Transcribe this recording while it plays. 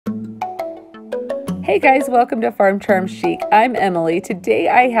Hey guys, welcome to Farm Charm Chic. I'm Emily. Today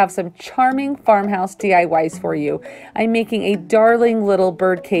I have some charming farmhouse DIYs for you. I'm making a darling little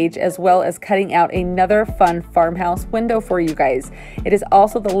bird cage as well as cutting out another fun farmhouse window for you guys. It is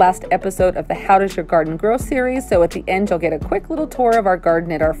also the last episode of the How Does Your Garden Grow series, so at the end you'll get a quick little tour of our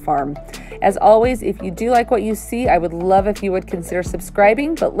garden at our farm. As always, if you do like what you see, I would love if you would consider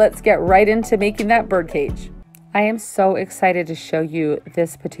subscribing, but let's get right into making that bird cage. I am so excited to show you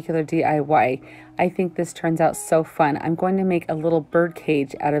this particular DIY. I think this turns out so fun. I'm going to make a little bird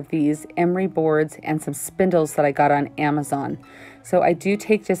cage out of these emery boards and some spindles that I got on Amazon. So I do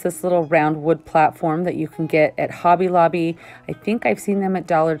take just this little round wood platform that you can get at Hobby Lobby. I think I've seen them at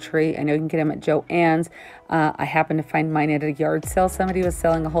Dollar Tree. I know you can get them at Joann's. I happened to find mine at a yard sale. Somebody was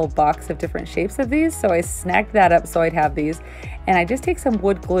selling a whole box of different shapes of these, so I snagged that up so I'd have these. And I just take some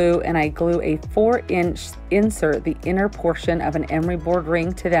wood glue and I glue a 4-inch insert, the inner portion of an emery board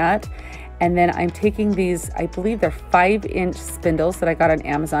ring to that. And then I'm taking these, I believe they're 5-inch spindles that I got on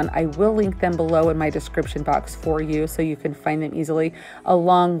Amazon. I will link them below in my description box for you so you can find them easily,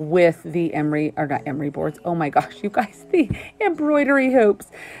 along with the emery, or not emery boards, oh my gosh, you guys, the embroidery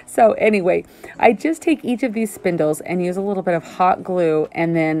hoops. So anyway, I just take each of these spindles and use a little bit of hot glue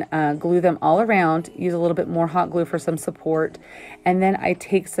and then glue them all around, use a little bit more hot glue for some support. And then I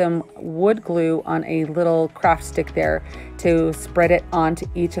take some wood glue on a little craft stick there to spread it onto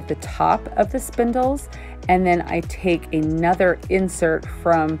each of the top of the spindles. And then I take another insert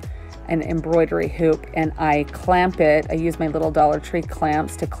from an embroidery hoop and I clamp it. I use my little Dollar Tree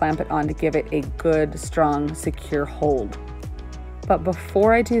clamps to clamp it on to give it a good, strong, secure hold. But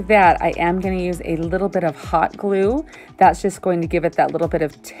before I do that, I am going to use a little bit of hot glue. That's just going to give it that little bit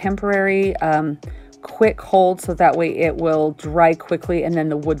of temporary quick hold, so that way it will dry quickly and then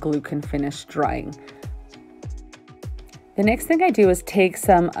the wood glue can finish drying. The next thing I do is take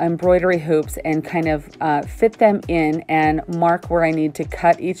some embroidery hoops and kind of fit them in and mark where I need to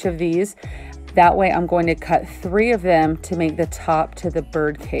cut each of these. That way I'm going to cut 3 of them to make the top to the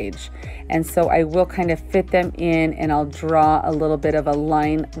bird cage. And so I will kind of fit them in and I'll draw a little bit of a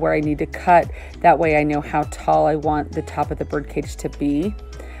line where I need to cut. That way I know how tall I want the top of the bird cage to be.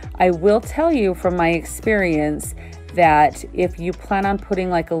 I will tell you from my experience that if you plan on putting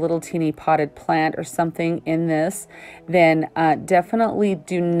like a little teeny potted plant or something in this, then definitely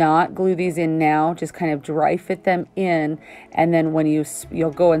do not glue these in now. Just kind of dry fit them in, and then when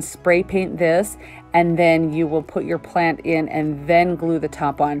you'll go and spray paint this, and then you will put your plant in and then glue the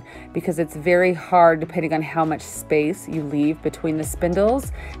top on, because it's very hard, depending on how much space you leave between the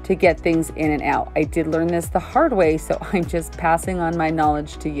spindles, to get things in and out. I did learn this the hard way, so I'm just passing on my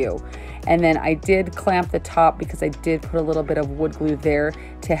knowledge to you. And then I did clamp the top because I did put a little bit of wood glue there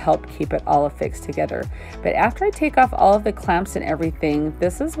to help keep it all affixed together. But after I take off all of the clamps and everything,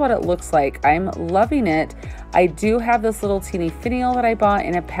 this is what it looks like. I'm loving it. I do have this little teeny finial that I bought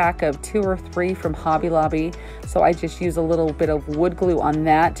in a pack of 2 or 3 from Hobby Lobby. So I just use a little bit of wood glue on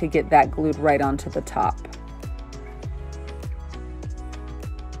that to get that glued right onto the top.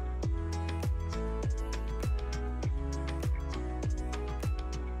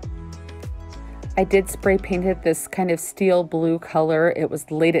 I did spray paint it this kind of steel blue color. It was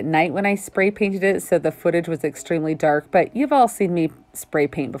late at night when I spray painted it, so the footage was extremely dark, but you've all seen me spray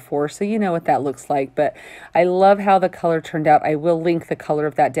paint before, so you know what that looks like. But I love how the color turned out. I will link the color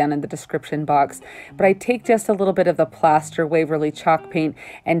of that down in the description box. But I take just a little bit of the plaster Waverly chalk paint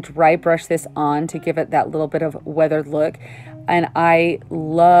and dry brush this on to give it that little bit of weathered look. And I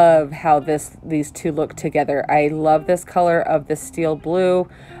love how these two look together. I love this color of the steel blue.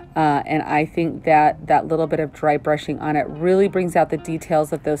 And I think that that little bit of dry brushing on it really brings out the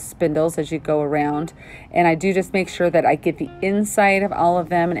details of those spindles as you go around. And I do just make sure that I get the inside of all of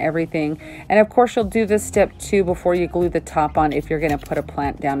them and everything. And of course you'll do this step 2 before you glue the top on if you're going to put a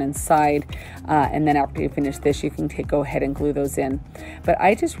plant down inside. And then after you finish this, you can go ahead and glue those in. But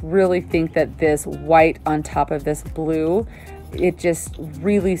I just really think that this white on top of this blue, it just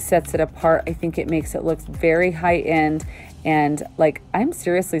really sets it apart. I think it makes it look very high end. And like, I'm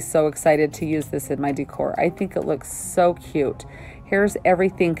seriously so excited to use this in my decor. I think it looks so cute. Here's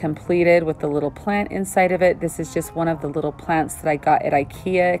everything completed with the little plant inside of it. This is just one of the little plants that I got at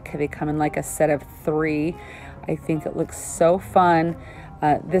IKEA. They come in like a set of 3. I think it looks so fun.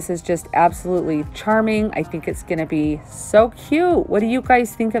 This is just absolutely charming. I think it's gonna be so cute. What do you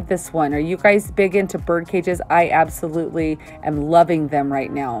guys think of this one? Are you guys big into bird cages? I absolutely am loving them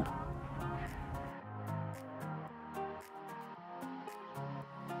right now.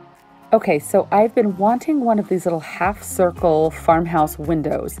 Okay, so I've been wanting one of these little half circle farmhouse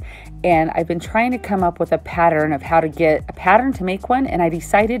windows, and I've been trying to come up with a pattern of how to get a pattern to make one, and I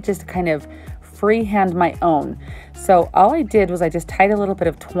decided just to kind of freehand my own. So all I did was I just tied a little bit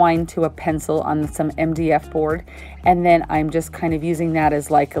of twine to a pencil on some MDF board, and then I'm just kind of using that as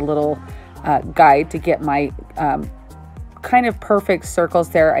like a little guide to get my kind of perfect circles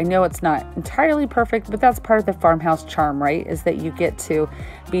there. I know it's not entirely perfect, but that's part of the farmhouse charm, right? Is that you get to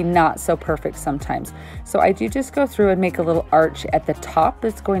be not so perfect sometimes. So I do just go through and make a little arch at the top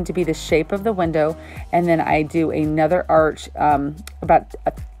that's going to be the shape of the window, and then I do another arch about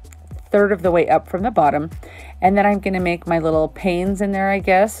a third of the way up from the bottom, and then I'm going to make my little panes in there, I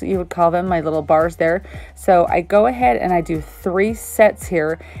guess you would call them, my little bars there. So I go ahead and I do 3 sets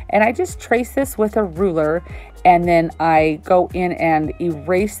here, and I just trace this with a ruler, and then I go in and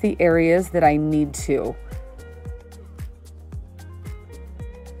erase the areas that I need to.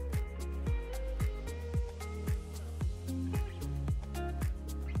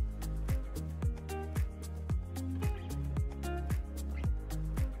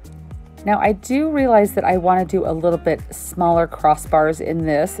 Now I do realize that I want to do a little bit smaller crossbars in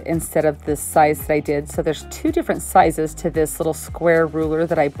this instead of the size that I did. So there's 2 different sizes to this little square ruler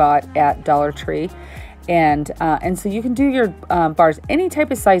that I bought at Dollar Tree. And so you can do your bars any type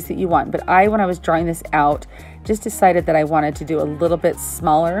of size that you want, but when I was drawing this out, just decided that I wanted to do a little bit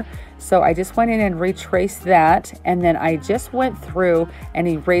smaller. So I just went in and retraced that, and then I just went through and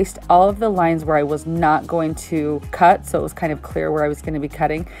erased all of the lines where I was not going to cut, so it was kind of clear where I was going to be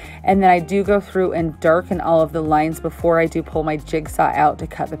cutting. And then I do go through and darken all of the lines before I do pull my jigsaw out to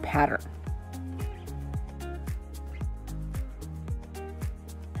cut the pattern.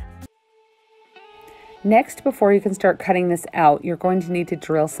 Next, before you can start cutting this out, you're going to need to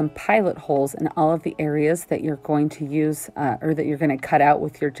drill some pilot holes in all of the areas that you're going to use or that you're going to cut out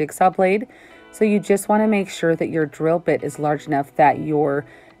with your jigsaw blade. So you just want to make sure that your drill bit is large enough that your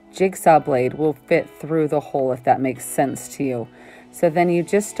jigsaw blade will fit through the hole, if that makes sense to you. So then you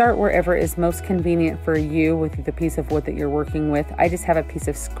just start wherever is most convenient for you with the piece of wood that you're working with. I just have a piece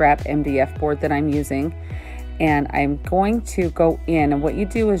of scrap MDF board that I'm using. And I'm going to go in, and what you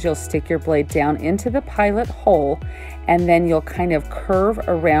do is you'll stick your blade down into the pilot hole, and then you'll kind of curve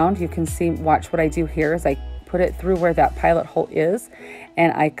around. You can see, watch what I do here is I put it through where that pilot hole is,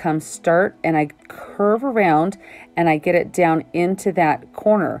 and I start and I curve around and I get it down into that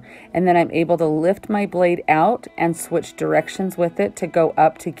corner, and then I'm able to lift my blade out and switch directions with it to go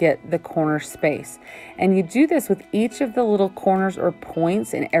up to get the corner space. And you do this with each of the little corners or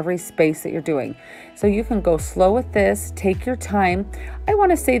points in every space that you're doing. So you can go slow with this, take your time. I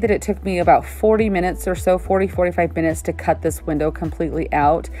want to say that it took me about 40 minutes or so, 45 minutes to cut this window completely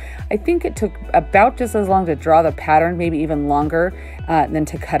out. I think it took about just as long to draw the pattern, maybe even longer, than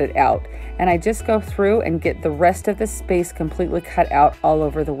to cut it out. And I just go through and get the rest of the space completely cut out all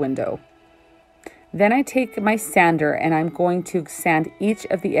over the window. Then I take my sander and I'm going to sand each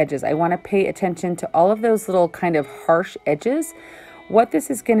of the edges. I want to pay attention to all of those little kind of harsh edges. What this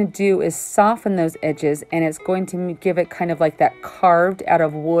is going to do is soften those edges, and it's going to give it kind of like that carved out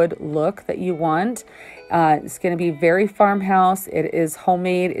of wood look that you want. It's going to be very farmhouse. It is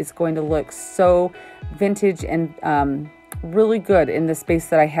homemade. It's going to look so vintage and really good in the space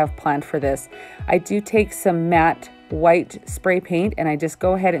that I have planned for this. I do take some matte white spray paint, and I just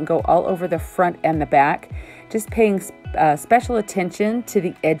go ahead and go all over the front and the back, just paying special attention to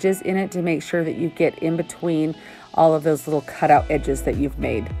the edges in it to make sure that you get in between all of those little cutout edges that you've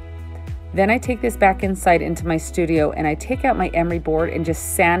made. Then I take this back inside into my studio, and I take out my emery board and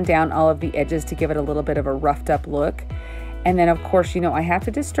just sand down all of the edges to give it a little bit of a roughed up look. And then of course, you know, I have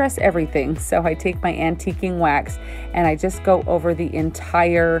to distress everything. So I take my antiquing wax and I just go over the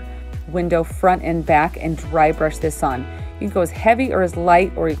entire window front and back and dry brush this on. You can go as heavy or as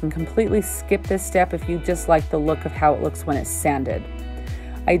light, or you can completely skip this step if you just like the look of how it looks when it's sanded.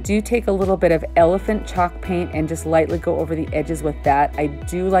 I do take a little bit of elephant chalk paint and just lightly go over the edges with that. I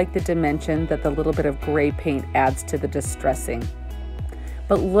do like the dimension that the little bit of gray paint adds to the distressing.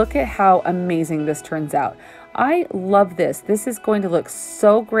 But look at how amazing this turns out. I love this. This is going to look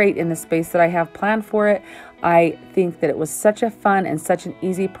so great in the space that I have planned for it. I think that it was such a fun and such an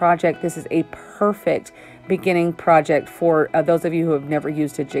easy project. This is a perfect beginning project for those of you who have never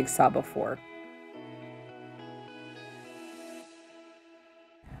used a jigsaw before.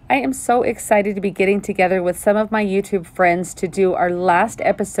 I am so excited to be getting together with some of my YouTube friends to do our last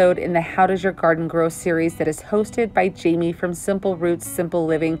episode in the How Does Your Garden Grow series that is hosted by Jamie from Simple Roots, Simple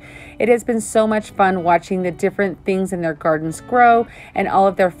Living. It has been so much fun watching the different things in their gardens grow and all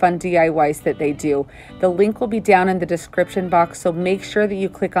of their fun DIYs that they do. The link will be down in the description box, so make sure that you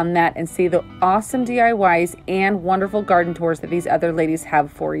click on that and see the awesome DIYs and wonderful garden tours that these other ladies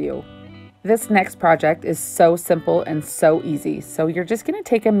have for you. This next project is so simple and so easy. So you're just going to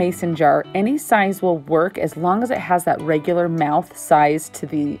take a mason jar. Any size will work as long as it has that regular mouth size to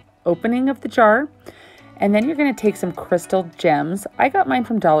the opening of the jar. And then you're going to take some crystal gems. I got mine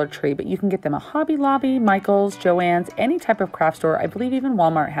from Dollar Tree, but you can get them at Hobby Lobby, Michael's, Joann's, any type of craft store. I believe even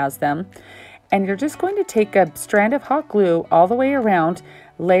Walmart has them. And you're just going to take a strand of hot glue all the way around,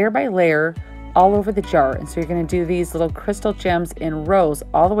 layer by layer, all over the jar. And so you're going to do these little crystal gems in rows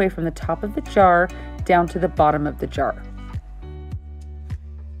all the way from the top of the jar down to the bottom of the jar.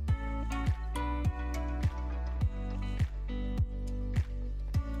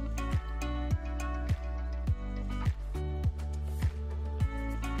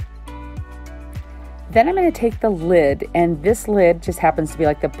 Then I'm going to take the lid, and this lid just happens to be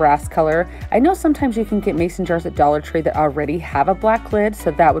like the brass color. I know sometimes you can get mason jars at Dollar Tree that already have a black lid,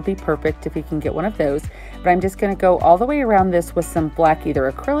 so that would be perfect if you can get one of those. But I'm just going to go all the way around this with some black, either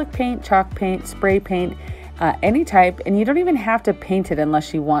acrylic paint, chalk paint, spray paint, any type, and you don't even have to paint it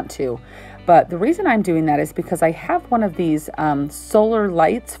unless you want to. But the reason I'm doing that is because I have one of these solar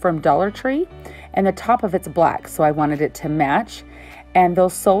lights from Dollar Tree, and the top of it's black, so I wanted it to match. And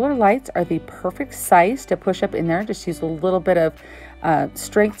those solar lights are the perfect size to push up in there. Just use a little bit of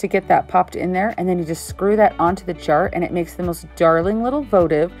strength to get that popped in there. And then you just screw that onto the jar, and it makes the most darling little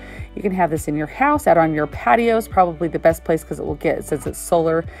votive. You can have this in your house, out on your patio is probably the best place because it will get, since it's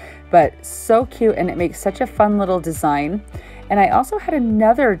solar, but so cute, and it makes such a fun little design. And I also had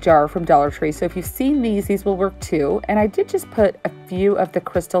another jar from Dollar Tree. So if you've seen these will work too. And I did just put a few of the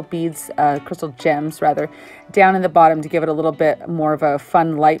crystal beads, crystal gems rather, down in the bottom to give it a little bit more of a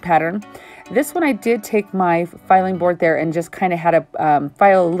fun light pattern. This one I did take my filing board there and just kind of had to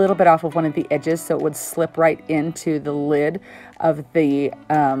file a little bit off of one of the edges so it would slip right into the lid of the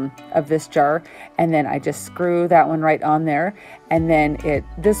of this jar, and then I just screw that one right on there. And then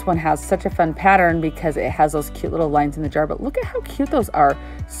this one has such a fun pattern because it has those cute little lines in the jar. But look at how cute those are.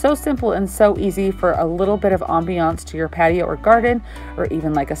 So simple and so easy for a little bit of ambiance to your patio or garden, or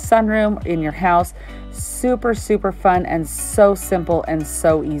even like a sunroom in your house. Super, super fun and so simple and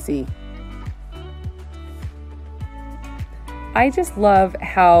so easy. I just love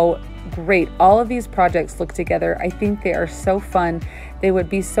how great all of these projects look together. I think they are so fun. They would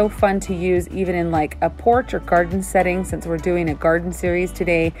be so fun to use even in like a porch or garden setting. Since we're doing a garden series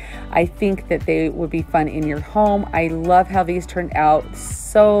today, I think that they would be fun in your home. I love how these turned out.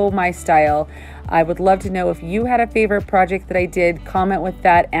 So my style. I would love to know if you had a favorite project that I did. Comment with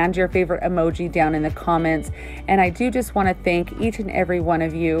that and your favorite emoji down in the comments. And I do just want to thank each and every one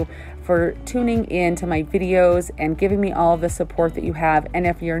of you for tuning in to my videos and giving me all of the support that you have. And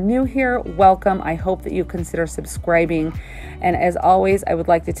if you're new here, welcome. I hope that you consider subscribing. And as always, I would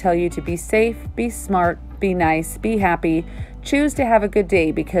like to tell you to be safe, be smart, be nice, be happy. Choose to have a good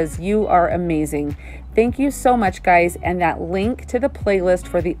day because you are amazing. Thank you so much, guys. And that link to the playlist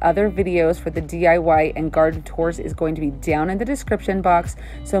for the other videos for the DIY and garden tours is going to be down in the description box.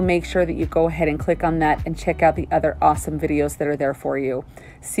 So make sure that you go ahead and click on that and check out the other awesome videos that are there for you.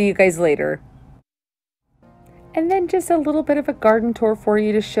 See you guys later. And then just a little bit of a garden tour for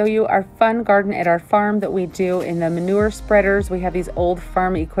you to show you our fun garden at our farm that we do in the manure spreaders. We have these old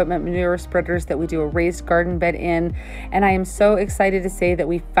farm equipment manure spreaders that we do a raised garden bed in. And I am so excited to say that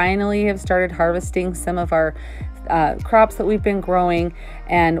we finally have started harvesting some of our crops that we've been growing,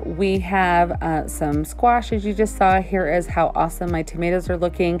 and we have some squash, as you just saw. Here is how awesome my tomatoes are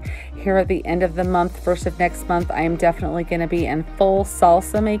looking. Here at the end of the month, first of next month, I am definitely going to be in full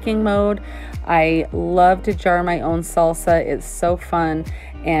salsa making mode. I love to jar my own salsa. It's so fun,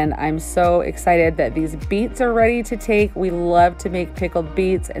 and I'm so excited that these beets are ready to take. We love to make pickled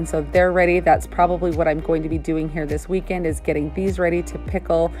beets, and so they're ready. That's probably what I'm going to be doing here this weekend, is getting these ready to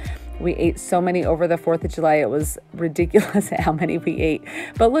pickle. We ate so many over the 4th of July. It was ridiculous how many we ate.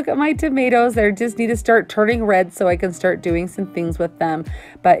 But look at my tomatoes. They just need to start turning red so I can start doing some things with them.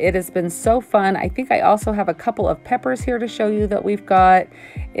 But it has been so fun. I think I also have a couple of peppers here to show you that we've got.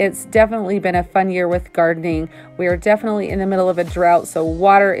 It's definitely been a fun year with gardening. We are definitely in the middle of a drought, so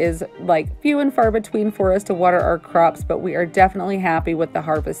water is like few and far between for us to water our crops, but we are definitely happy with the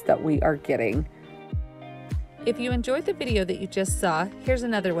harvest that we are getting. If you enjoyed the video that you just saw, here's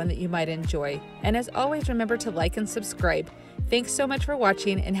another one that you might enjoy. And as always, remember to like and subscribe. Thanks so much for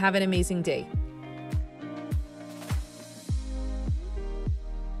watching and have an amazing day.